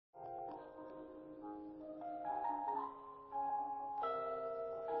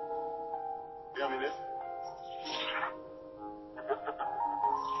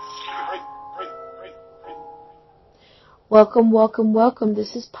Welcome, welcome, welcome.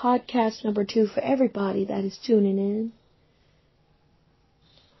 This is podcast number 2 for everybody that is tuning in.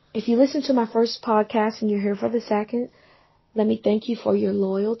 If you listened to my first podcast and you're here for the second, let me thank you for your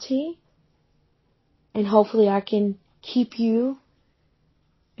loyalty. And hopefully I can keep you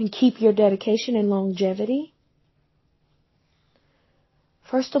and keep your dedication and longevity.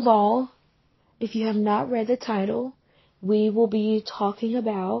 First of all, if you have not read the title, we will be talking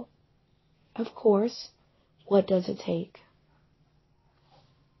about, of course, what does it take?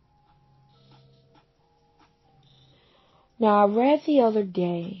 Now, I read the other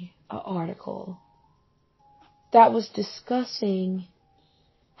day an article that was discussing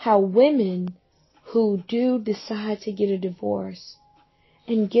how women who do decide to get a divorce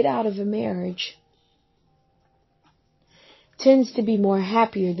and get out of a marriage tends to be more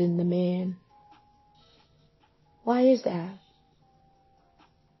happier than the man. Why is that?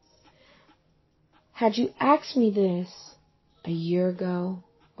 Had you asked me this a year ago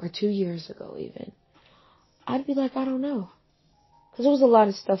or 2 years ago even, I'd be like, I don't know. Because there was a lot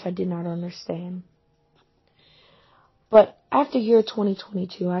of stuff I did not understand. But after year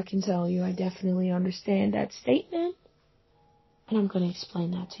 2022, I can tell you I definitely understand that statement. And I'm going to explain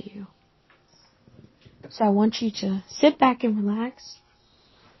that to you. So I want you to sit back and relax.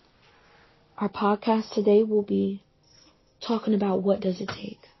 Our podcast today will be talking about what does it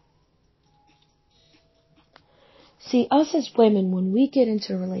take. See, us as women, when we get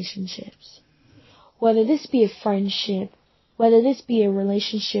into relationships, whether this be a friendship, whether this be a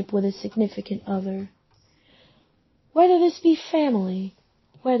relationship with a significant other, whether this be family,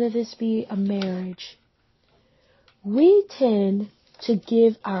 whether this be a marriage, we tend to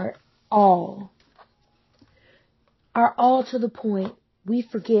give our all to the point we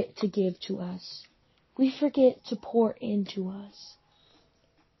forget to give to us. We forget to pour into us.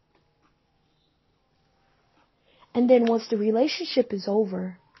 And then once the relationship is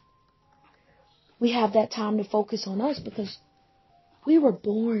over, we have that time to focus on us because we were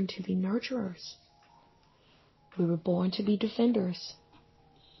born to be nurturers. We were born to be defenders.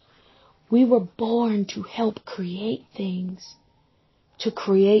 We were born to help create things, to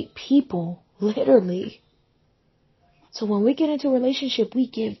create people, literally. So when we get into a relationship, we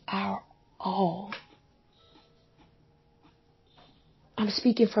give our all. I'm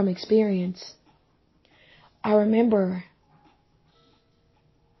speaking from experience. I remember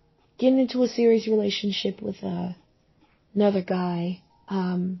getting into a serious relationship with another guy.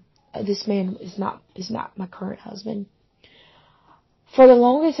 This man is not my current husband. For the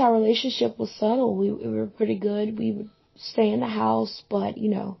longest, our relationship was subtle. We were pretty good. We would stay in the house, but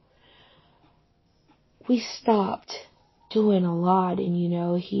we stopped doing a lot. And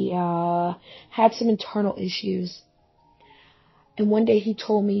he had some internal issues. And one day he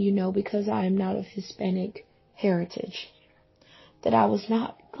told me, because I am not of Hispanic heritage, that I was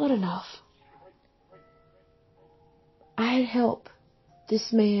not good enough. I had helped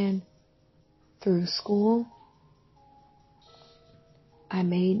this man through school. I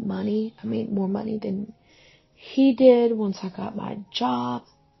made money. I made more money than he did once I got my job.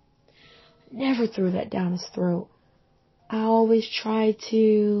 Never threw that down his throat. I always tried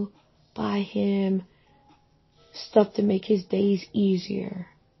to buy him stuff to make his days easier.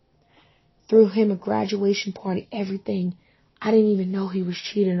 Threw him a graduation party, everything. I didn't even know he was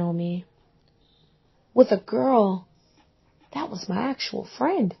cheating on me with a girl that was my actual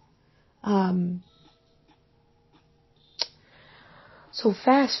friend. So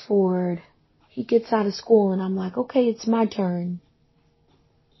fast forward, he gets out of school and I'm like, okay, it's my turn.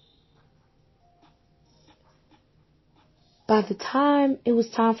 By the time it was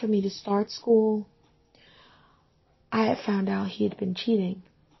time for me to start school, I had found out he had been cheating.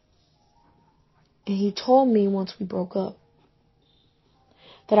 And he told me once we broke up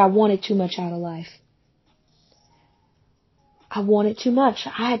that I wanted too much out of life. I wanted too much.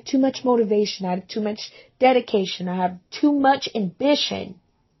 I had too much motivation. I had too much dedication. I had too much ambition.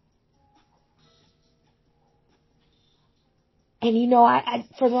 And I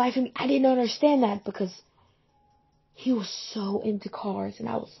for the life of me, I didn't understand that because he was so into cars. And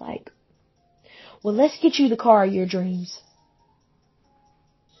I was like, well, let's get you the car of your dreams.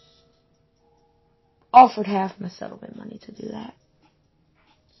 Offered half my settlement money to do that.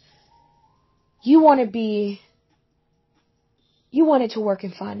 You wanted to work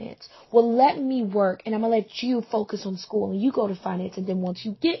in finance. Well, let me work and I'm going to let you focus on school and you go to finance. And then once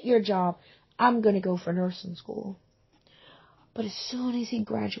you get your job, I'm going to go for nursing school. But as soon as he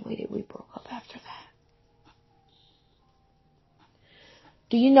graduated, we broke up after that.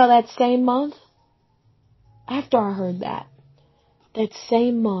 Do you know that same month After I heard that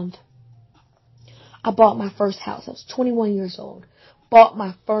same month, I bought my first house. I was 21 years old. Bought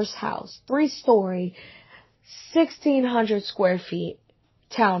my first house. 3-story, 1,600 square feet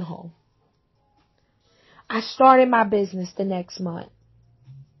townhome. I started my business the next month.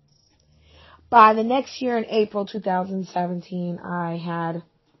 By the next year in April 2017, I had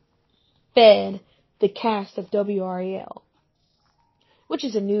fed the cast of WRAL, which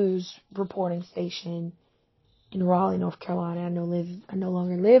is a news reporting station in Raleigh, North Carolina. I no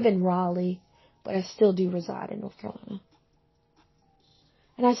longer live in Raleigh, but I still do reside in North Carolina.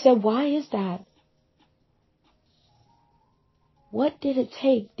 And I said, why is that? What did it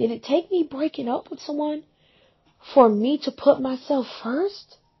take? Did it take me breaking up with someone for me to put myself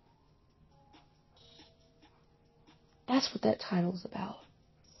first? That's what that title is about.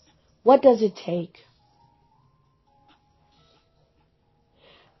 What does it take?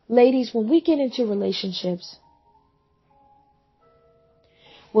 Ladies, when we get into relationships,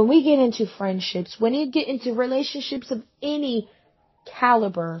 when we get into friendships, when you get into relationships of any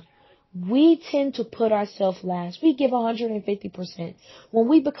caliber, we tend to put ourselves last. We give 150%. When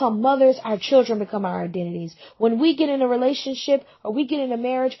we become mothers, our children become our identities. When we get in a relationship or we get in a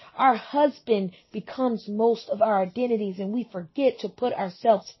marriage, our husband becomes most of our identities, and we forget to put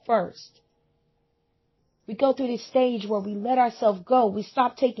ourselves first. We go through this stage where we let ourselves go. We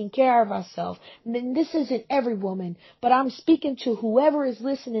stop taking care of ourselves. And this isn't every woman, but I'm speaking to whoever is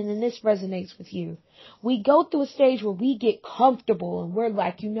listening, and this resonates with you. We go through a stage where we get comfortable and we're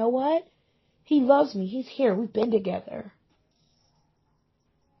like, you know what? He loves me. He's here. We've been together.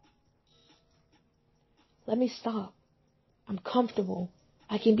 Let me stop. I'm comfortable.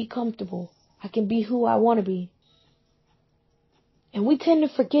 I can be comfortable. I can be who I want to be. And we tend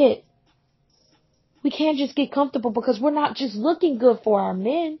to forget. We can't just get comfortable because we're not just looking good for our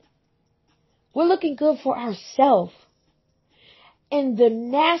men. We're looking good for ourselves. And the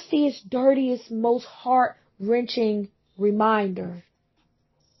nastiest, dirtiest, most heart-wrenching reminder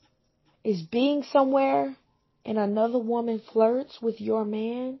is being somewhere and another woman flirts with your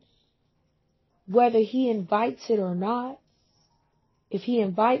man, whether he invites it or not. If he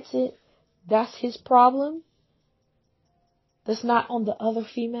invites it, that's his problem. That's not on the other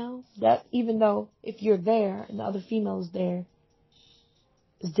female. That, even though if you're there and the other female is there,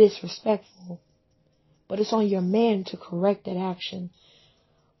 is disrespectful. But it's on your man to correct that action.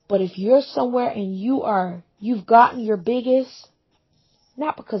 But if you're somewhere and you've gotten your biggest,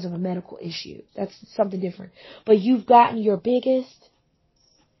 not because of a medical issue, that's something different, but you've gotten your biggest,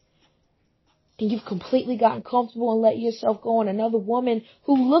 and you've completely gotten comfortable and let yourself go, and another woman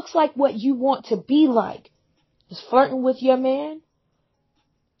who looks like what you want to be like is flirting with your man,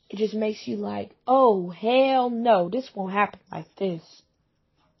 it just makes you like, oh, hell no, this won't happen like this.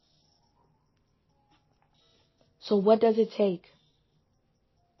 So what does it take?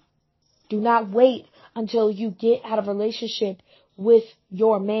 Do not wait until you get out of a relationship with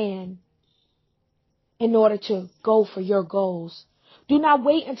your man in order to go for your goals. Do not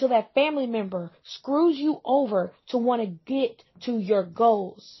wait until that family member screws you over to want to get to your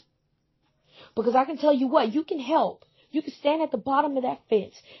goals. Because I can tell you what, you can help. You can stand at the bottom of that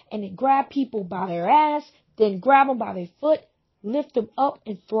fence and then grab people by their ass, then grab them by their foot, lift them up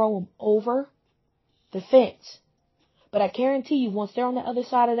and throw them over the fence. But I guarantee you, once they're on the other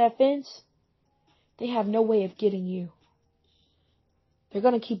side of that fence, they have no way of getting you. They're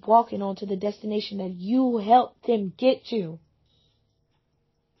going to keep walking on to the destination that you helped them get to.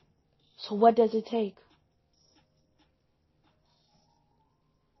 So what does it take?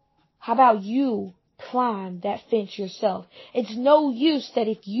 How about you climb that fence yourself? It's no use that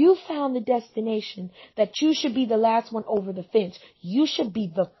if you found the destination that you should be the last one over the fence. You should be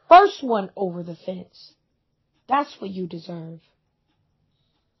the first one over the fence. That's what you deserve.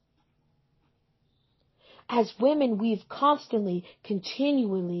 As women, we've constantly,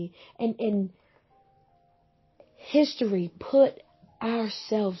 continually, and in history, put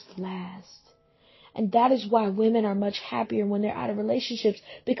ourselves last. And that is why women are much happier when they're out of relationships,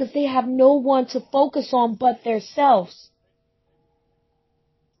 because they have no one to focus on but themselves.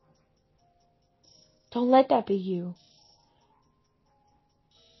 Don't let that be you.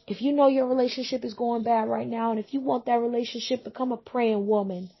 If you know your relationship is going bad right now, and if you want that relationship, become a praying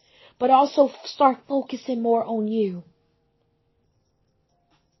woman. But also start focusing more on you.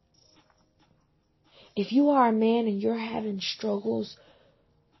 If you are a man and you're having struggles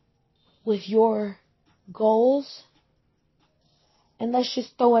with your goals, and let's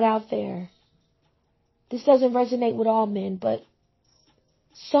just throw it out there. This doesn't resonate with all men, but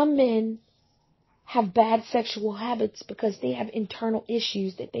some men have bad sexual habits because they have internal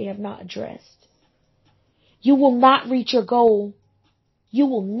issues that they have not addressed. You will not reach your goal. You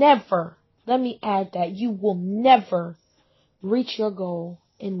will never, let me add that, you will never reach your goal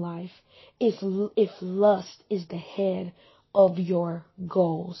in life if lust is the head of your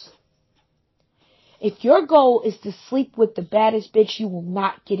goals. If your goal is to sleep with the baddest bitch, you will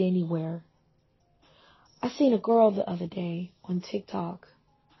not get anywhere. I seen a girl the other day on TikTok.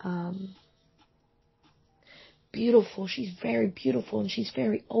 Beautiful. She's very beautiful and she's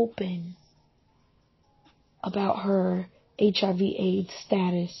very open about her HIV/AIDS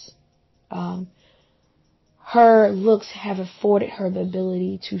status. Her looks have afforded her the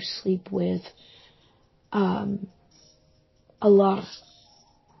ability to sleep with a lot of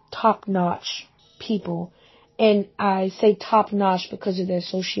top-notch people. And I say top-notch because of their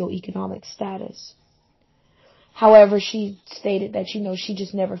socioeconomic status. However, she stated that, she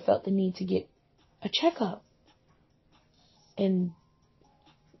just never felt the need to get a checkup. And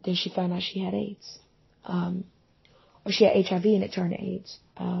then she found out she had AIDS. Or she had HIV and it turned to AIDS.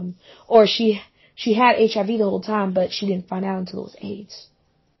 Or she had HIV the whole time, but she didn't find out until it was AIDS.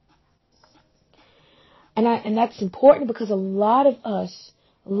 And that's important because a lot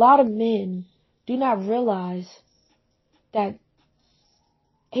of men do not realize that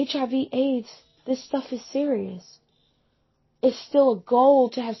HIV/AIDS, this stuff is serious. It's still a goal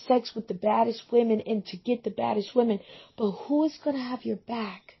to have sex with the baddest women and to get the baddest women. But who is going to have your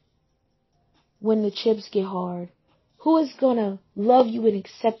back when the chips get hard? Who is going to love you and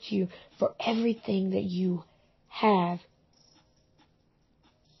accept you for everything that you have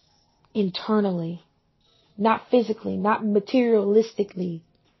internally? Not physically, not materialistically.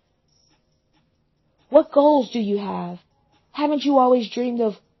 What goals do you have? Haven't you always dreamed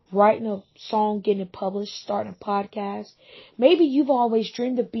of writing a song, getting it published, starting a podcast? Maybe you've always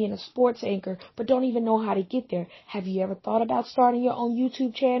dreamed of being a sports anchor, but don't even know how to get there. Have you ever thought about starting your own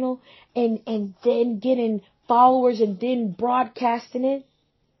YouTube channel and then getting followers and then broadcasting it?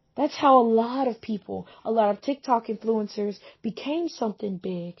 That's how a lot of people, a lot of TikTok influencers became something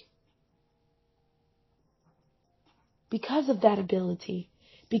big. Because of that ability,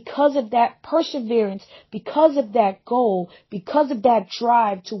 because of that perseverance, because of that goal, because of that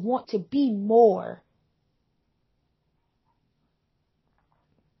drive to want to be more.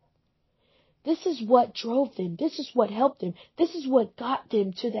 This is what drove them. This is what helped them. This is what got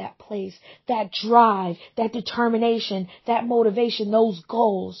them to that place, that drive, that determination, that motivation, those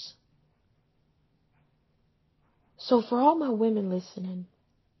goals. So for all my women listening,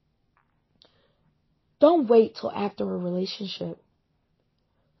 don't wait till after a relationship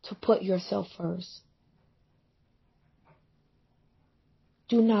to put yourself first.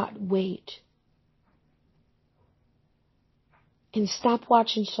 Do not wait. And stop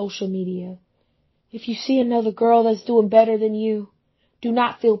watching social media. If you see another girl that's doing better than you, do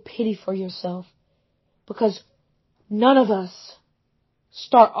not feel pity for yourself. Because none of us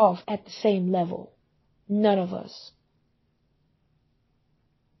start off at the same level. None of us.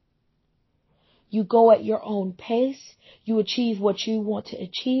 You go at your own pace. You achieve what you want to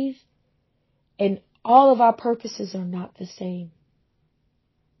achieve. And all of our purposes are not the same.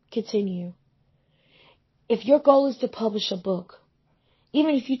 Continue. If your goal is to publish a book,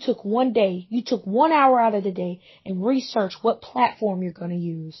 even if you took one day, you took 1 hour out of the day and research what platform you're going to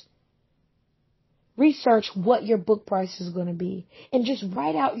use. Research what your book price is going to be. And just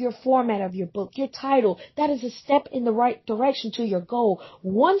write out your format of your book, your title. That is a step in the right direction to your goal.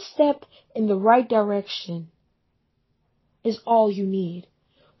 One step in the right direction is all you need.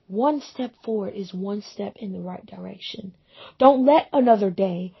 One step forward is one step in the right direction. Don't let another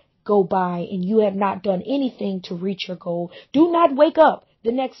day go by and you have not done anything to reach your goal. Do not wake up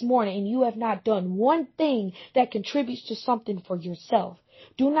the next morning and you have not done one thing that contributes to something for yourself.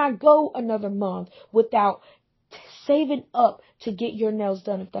 Do not go another month without saving up to get your nails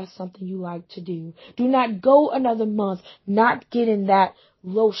done if that's something you like to do. Do not go another month not getting that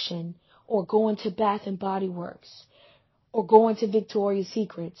lotion or going to Bath and Body Works or going to Victoria's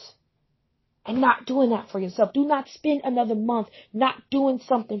Secrets and not doing that for yourself. Do not spend another month not doing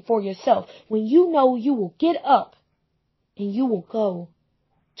something for yourself when you know you will get up and you will go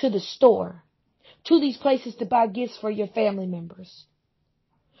to the store, to these places to buy gifts for your family members,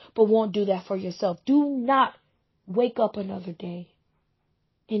 but won't do that for yourself. Do not wake up another day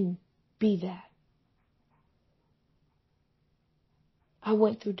and be that. I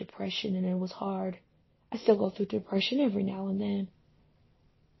went through depression and it was hard. I still go through depression every now and then.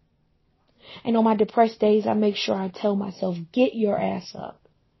 And on my depressed days, I make sure I tell myself, get your ass up.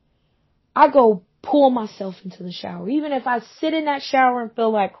 I go pull myself into the shower. Even if I sit in that shower and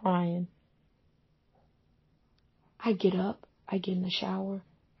feel like crying, I get up, I get in the shower,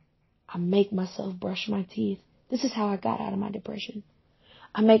 I make myself brush my teeth. This is how I got out of my depression.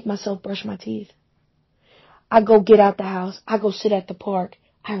 I make myself brush my teeth. I go get out the house. I go sit at the park.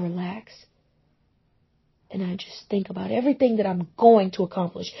 I relax. And I just think about everything that I'm going to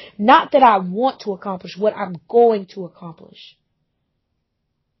accomplish. Not that I want to accomplish, what I'm going to accomplish.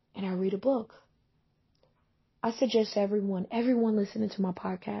 And I read a book. I suggest everyone listening to my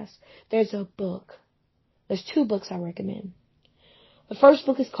podcast, there's a book. There's 2 books I recommend. The first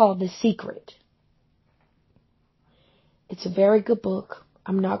book is called The Secret. It's a very good book.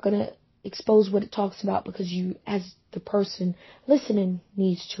 I'm not going to expose what it talks about because you, as the person listening,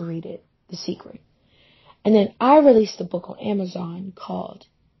 needs to read it. The Secret. And then I released a book on Amazon called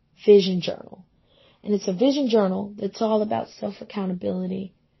Vision Journal. And it's a vision journal that's all about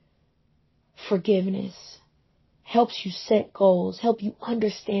self-accountability, forgiveness, helps you set goals, help you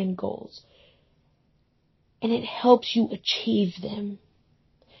understand goals. And it helps you achieve them.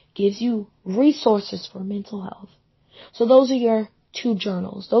 Gives you resources for mental health. So those are your 2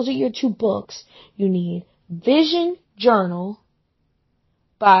 journals. Those are your 2 books you need. Vision Journal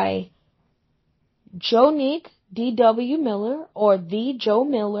by Jonique D.W. Miller or The Joe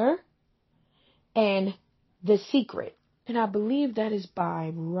Miller, and The Secret. And I believe that is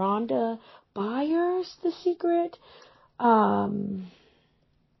by Rhonda Byers, The Secret, or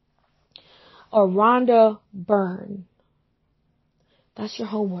Rhonda Byrne. That's your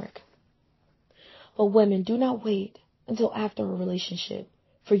homework. But women, do not wait until after a relationship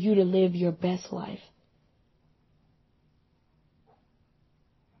for you to live your best life.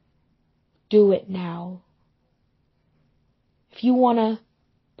 Do it now. If you want to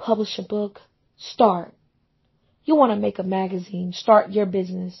publish a book, start. You want to make a magazine, start your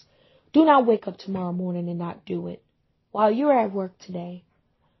business. Do not wake up tomorrow morning and not do it. While you're at work today,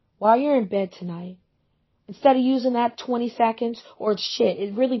 while you're in bed tonight, instead of using that 20 seconds, or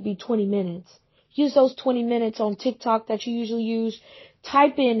it'd really be 20 minutes. Use those 20 minutes on TikTok that you usually use.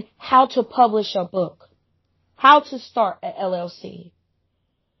 Type in how to publish a book, how to start an LLC,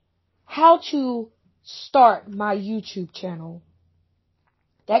 how to start my YouTube channel.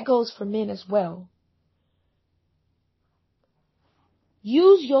 That goes for men as well.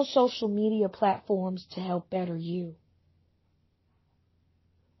 Use your social media platforms to help better you.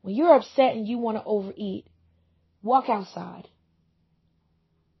 When you're upset and you want to overeat, walk outside.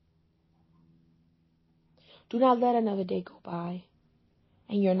 Do not let another day go by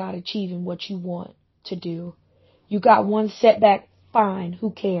and you're not achieving what you want to do. You got 1 setback, fine,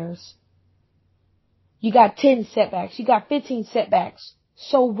 who cares? You got 10 setbacks, you got 15 setbacks,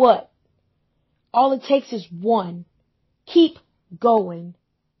 so what? All it takes is 1. Keep going.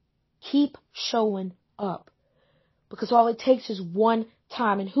 Keep showing up. Because all it takes is 1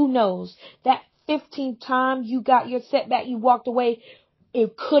 time. And who knows, that 15th time you got your setback, you walked away,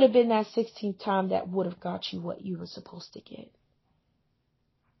 it could have been that 16th time that would have got you what you were supposed to get.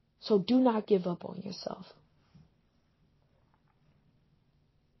 So do not give up on yourself.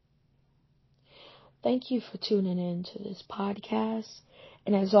 Thank you for tuning in to this podcast.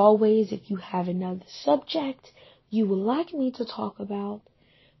 And as always, if you have another subject you would like me to talk about,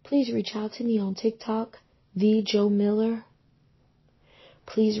 please reach out to me on TikTok, The Joe Miller.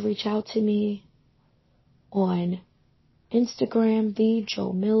 Please reach out to me on Instagram, The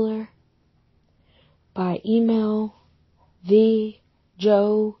Joe Miller. By email, The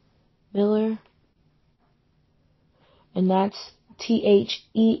Joe Miller. And that's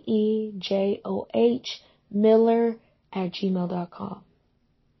TheeJoh Miller@gmail.com.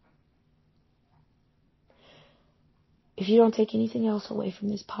 If you don't take anything else away from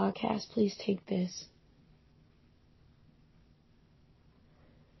this podcast, please take this.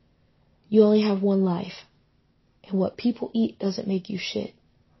 You only have 1 life, and what people eat doesn't make you shit.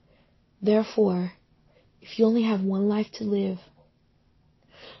 Therefore, if you only have 1 life to live,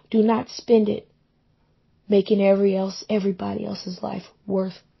 do not spend it making everybody else's life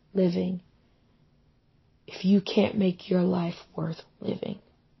worth living if you can't make your life worth living.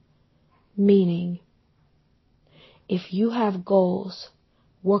 Meaning, if you have goals,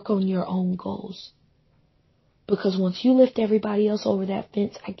 work on your own goals. Because once you lift everybody else over that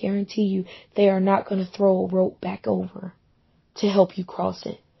fence, I guarantee you they are not going to throw a rope back over to help you cross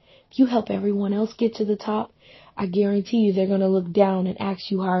it. If you help everyone else get to the top, I guarantee you they're going to look down and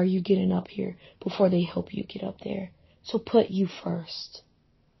ask you, how are you getting up here, before they help you get up there. So put you first.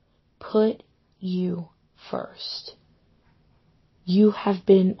 Put you first. You have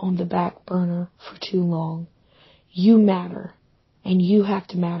been on the back burner for too long. You matter, and you have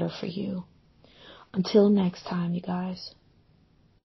to matter for you. Until next time, you guys.